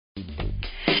This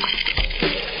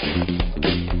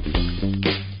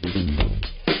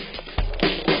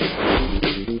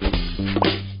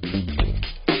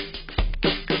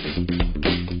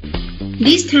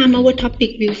time our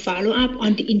topic will follow up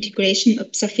on the integration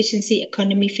of sufficiency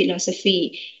economy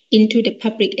philosophy into the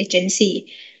public agency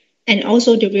and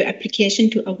also the real application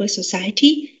to our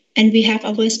society. And we have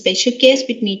our special guest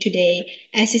with me today,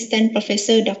 Assistant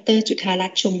Professor Dr.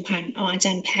 Chutarat Chompunth or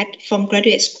Ajahn Pat from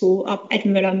Graduate School of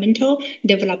Environmental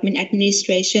Development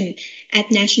Administration at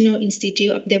National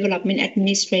Institute of Development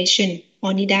Administration,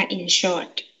 or NIDA in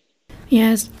short.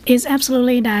 Yes, it's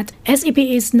absolutely that. SEP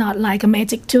is not like a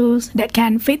magic tool that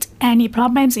can fix any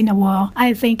problems in the world.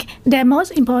 I think the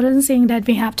most important thing that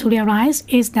we have to realize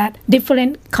is that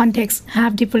different contexts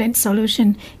have different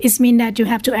solutions. It means that you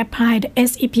have to apply the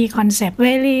SEP concept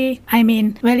very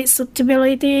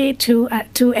suitability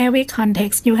to every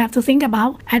context. You have to think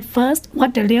about at first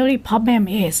what the really problem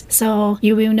is. So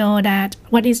you will know that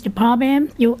what is the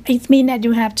problem. It means that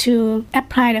you have to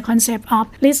apply the concept of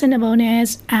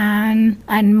reasonableness and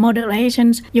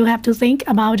moderation. You have to think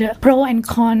about the pro and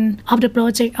con of the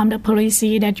project, of the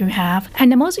policy that you have.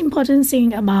 And the most important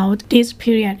thing about this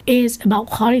period is about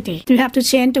quality. You have to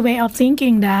change the way of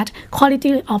thinking that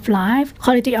quality of life,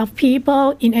 quality of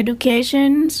people in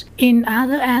education, in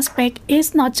other aspects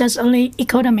is not just only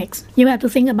economics. You have to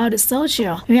think about the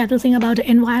social. You have to think about the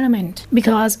environment,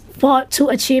 because to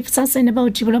achieve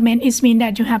sustainable development, it means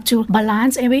that you have to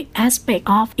balance every aspect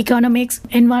of economics,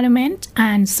 environment,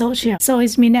 and social. So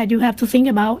it means that you have to think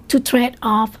about to trade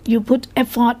off. You put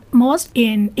effort most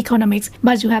in economics,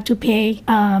 but you have to pay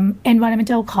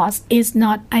environmental costs. It's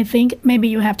not, I think maybe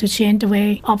you have to change the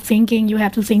way of thinking. You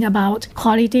have to think about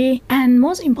quality. And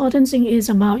most important thing is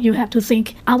about you have to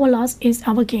think our loss is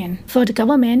our gain. For the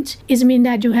government, it means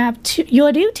that you have to,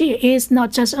 your duty is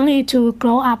not just only to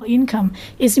grow up income.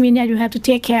 It means that you have to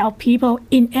take care of people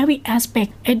in every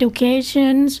aspect,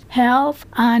 education, health,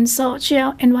 and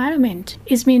social environment.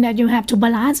 It means that you have to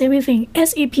balance everything.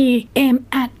 SEP aim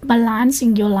at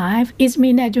balancing your life. It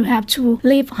means that you have to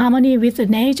live harmony with the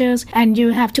nature and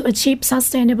you have to achieve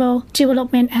sustainable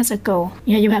development as a goal.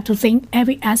 Yeah, you have to think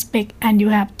every aspect and you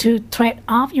have to trade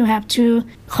off. You have to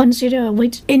consider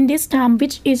which in this time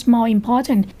which is more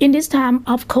important. In this time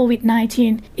of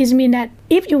COVID-19, it means that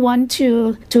if you want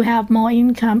to have more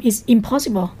income, it's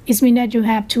impossible. It means that you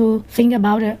have to think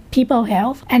about the people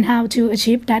health and how to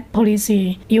achieve that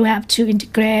policy. You have to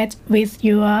integrate with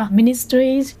your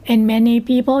ministries and many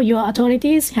people, your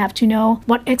authorities have to know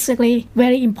what exactly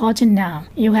very important now.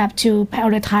 You have to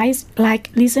prioritize like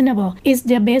reasonable. It's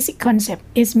the basic concept.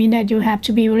 It means that you have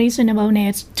to be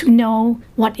reasonableness to know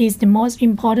what is the most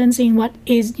important thing, what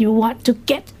is you want to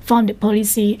get from the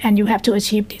policy, and you have to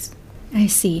achieve this. I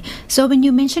see. So when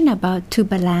you mention about to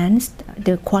balance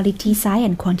the quality side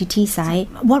and quantity side,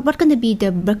 what going to be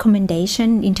the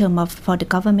recommendation in terms of for the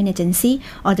government agency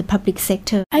or the public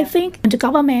sector? I think the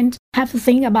government have to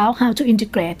think about how to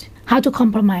integrate, how to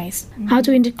compromise, how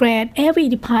to integrate every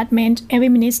department, every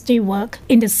ministry work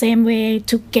in the same way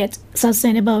to get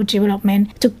sustainable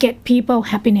development, to get people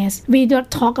happiness. We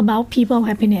don't talk about people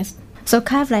happiness. So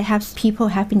kind of like have people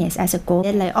happiness as a goal.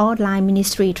 Like all line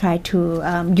ministry try to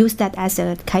use that as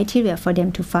a criteria for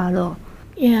them to follow.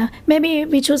 Yeah, maybe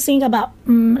we should think about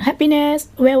happiness,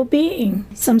 well-being,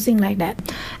 something like that.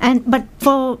 But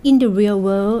for in the real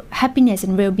world, happiness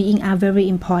and well-being are very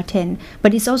important,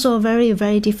 but it's also very,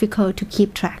 very difficult to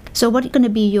keep track. So what is going to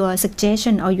be your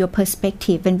suggestion or your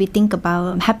perspective when we think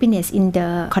about happiness in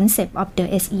the concept of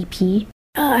the SEP?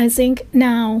 I think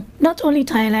now, not only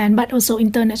Thailand, but also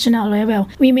international level,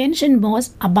 we mentioned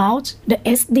most about the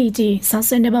SDG,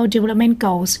 Sustainable Development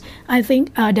Goals. I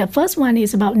think the first one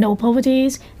is about no poverty,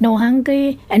 no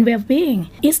hunger, and well-being.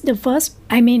 It's the first,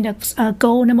 the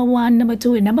goal number 1, number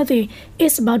 2, and number 3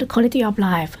 is about the quality of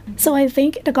life. So I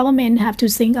think the government have to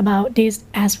think about this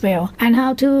as well. And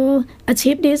how to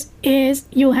achieve this is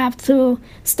you have to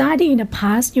study in the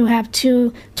past, you have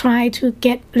to try to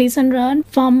get lesson learned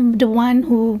from the one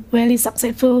who very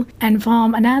successful and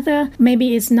from another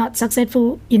maybe it's not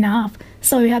successful enough.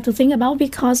 So you have to think about,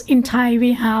 because in Thai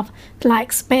we have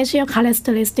like special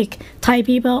characteristic. Thai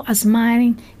people are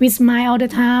smiling, we smile all the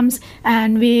times,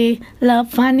 and we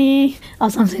love funny or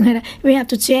something like that. We have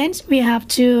to change. We have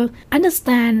to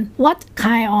understand what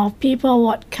kind of people,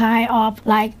 what kind of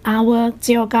like our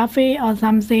geography or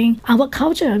something, our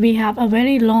culture. We have a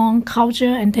very long culture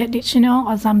and traditional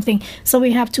or something. So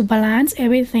we have to balance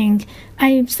everything.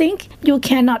 I think you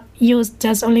cannot use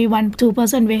just only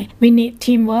 1-2%. We need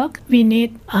teamwork. We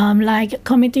need like a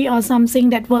committee or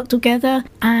something that work together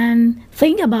and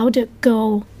think about the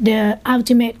goal, the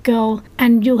ultimate goal,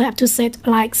 and you have to set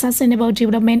like sustainable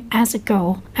development as a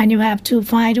goal, and you have to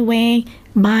find a way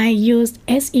by use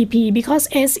SEP, because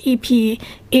SEP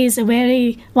is a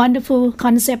very wonderful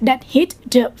concept that hit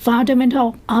the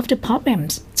fundamental of the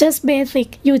problems. Just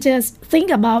basic, you just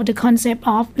think about the concept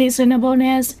of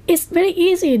reasonableness. It's very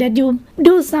easy that you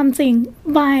do something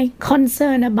by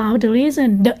concern about the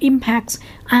reason, the impacts,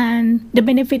 and the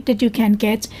benefit that you can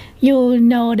get. You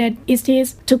know that it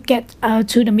is to get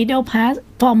to the middle path.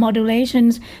 For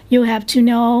moderations, you have to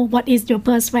know what is your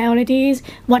first priorities,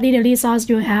 what is the resource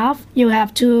you have. You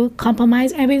have to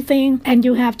compromise everything, and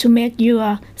you have to make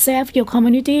yourself, your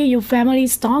community, your family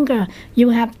stronger. You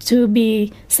have to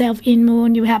be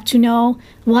self-immune. You have to know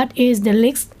what is the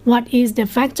risk, what is the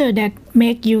factor that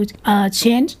make you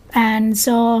change. And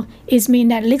so it means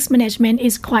that risk management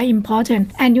is quite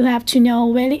important, and you have to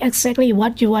know very exactly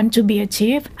what you want to be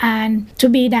achieved. And to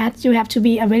be that, you have to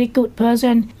be a very good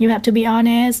person. You have to be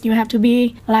honest. You have to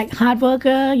be like hard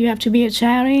worker. You have to be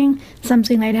sharing,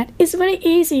 something like that. It's very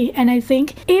easy, and I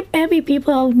think if every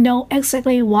people know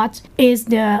exactly what is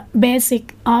the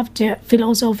basic of the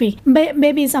philosophy,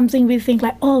 maybe something we think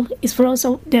like, oh, it's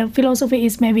the philosophy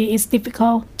is maybe it's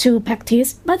difficult to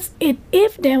practice, but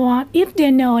if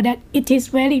they know that it is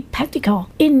very practical,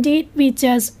 indeed we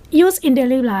just use in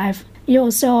daily life.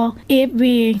 So if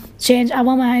we change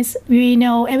our minds, we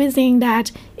know everything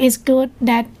that is good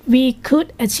that we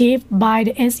could achieve by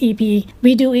the SEP.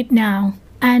 We do it now,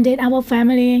 and then our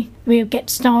family will get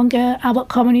stronger, our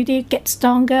community gets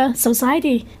stronger,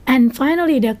 society, and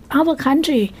finally our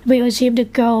country will achieve the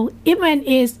goal, even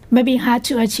it's maybe hard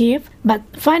to achieve, but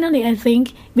finally I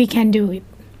think we can do it.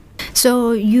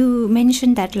 So you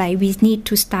mentioned that like we need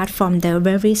to start from the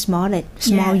very small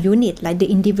unit, like the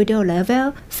individual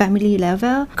level, family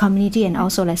level, community, and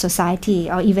also like society,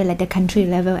 or even like the country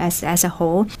level as a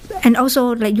whole. And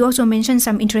also like you also mentioned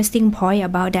some interesting point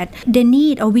about that we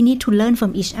need to learn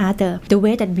from each other. The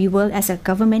way that we work as a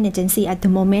government agency at the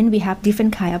moment, we have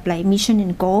different kind of like mission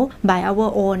and goal by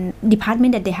our own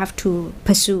department that they have to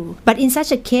pursue. But in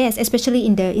such a case, especially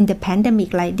in the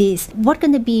pandemic like this, what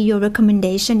gonna be your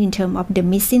recommendation in terms of the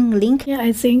missing link? Yeah,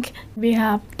 I think we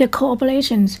have the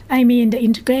cooperations. I mean the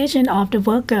integration of the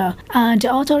worker. The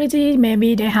authority,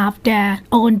 maybe they have their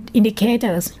own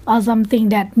indicators or something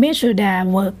that measure their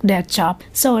work, their job.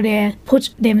 So they push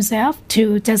themselves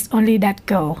to just only that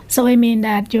goal. So I mean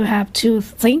that you have to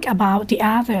think about the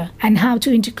other and how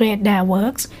to integrate their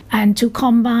works and to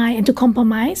combine and to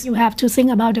compromise. You have to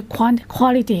think about the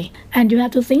quality, and you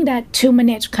have to think that to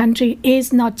manage country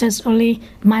is not just only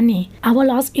money. Our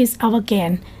loss is our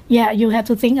gain. Yeah, you have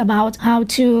to think about how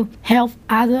to help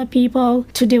other people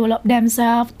to develop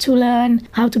themselves, to learn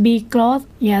how to be growth.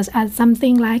 Yes, and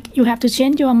something like you have to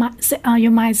change your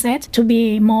mindset to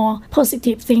be more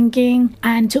positive thinking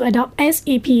and to adopt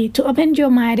SEP, to open your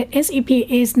mind that SEP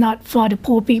is not for the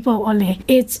poor people only.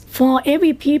 It's for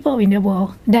every people in the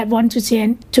world that want to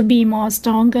change, to be more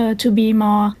stronger, to be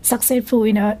more successful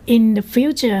in the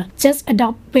future. Just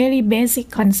adopt very basic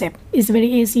concept. It's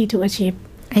very easy to achieve.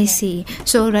 I see.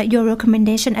 So like your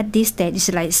recommendation at this stage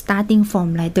is like starting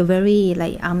from like the very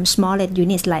like smallest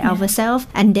units like ourselves,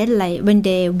 and then like when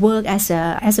they work as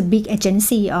a big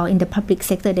agency or in the public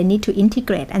sector, they need to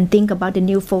integrate and think about the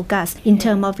new focus in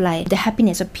terms of like the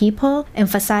happiness of people,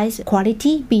 emphasize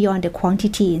quality beyond the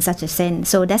quantity in such a sense.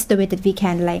 So that's the way that we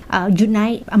can like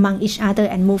unite among each other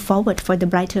and move forward for the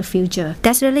brighter future.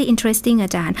 That's really interesting,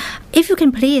 Ajahn. If you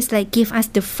can please like give us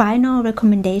the final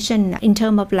recommendation in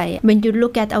terms of like when you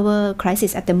look at our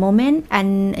crisis at the moment,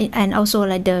 and also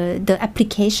like the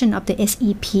application of the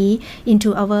SEP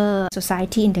into our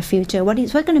society in the future.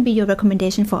 What's going to be your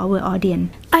recommendation for our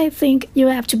audience? I think you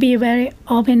have to be very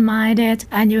open-minded,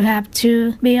 and you have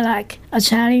to be like a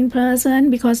sharing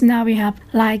person, because now we have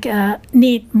like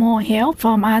need more help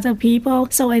from other people.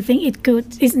 So I think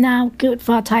it's now good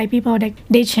for Thai people that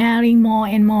they sharing more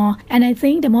and more. And I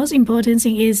think the most important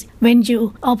thing is when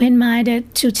you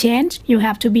open-minded to change, you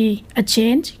have to be a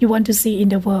change you want to see in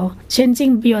the world.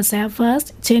 Changing yourself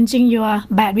first, changing your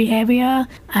bad behavior,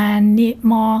 and need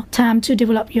more time to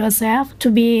develop yourself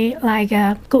to be like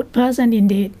a good person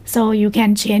indeed, so you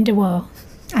can change the world.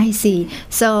 I see.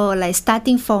 So like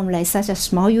starting from like such a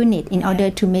small unit in order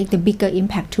to make the bigger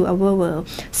impact to our world.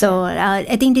 So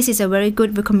I think this is a very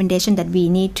good recommendation that we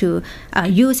need to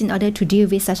use in order to deal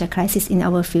with such a crisis in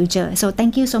our future. So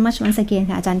thank you so much once again,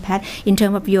 Ajahn Pat, in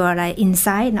terms of your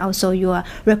insight and also your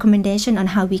recommendation on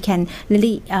how we can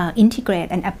really integrate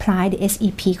and apply the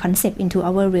SEP concept into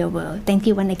our real world. Thank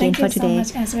you once again for today. Thank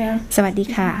you so much as well. สวัสดี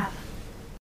ค่ะ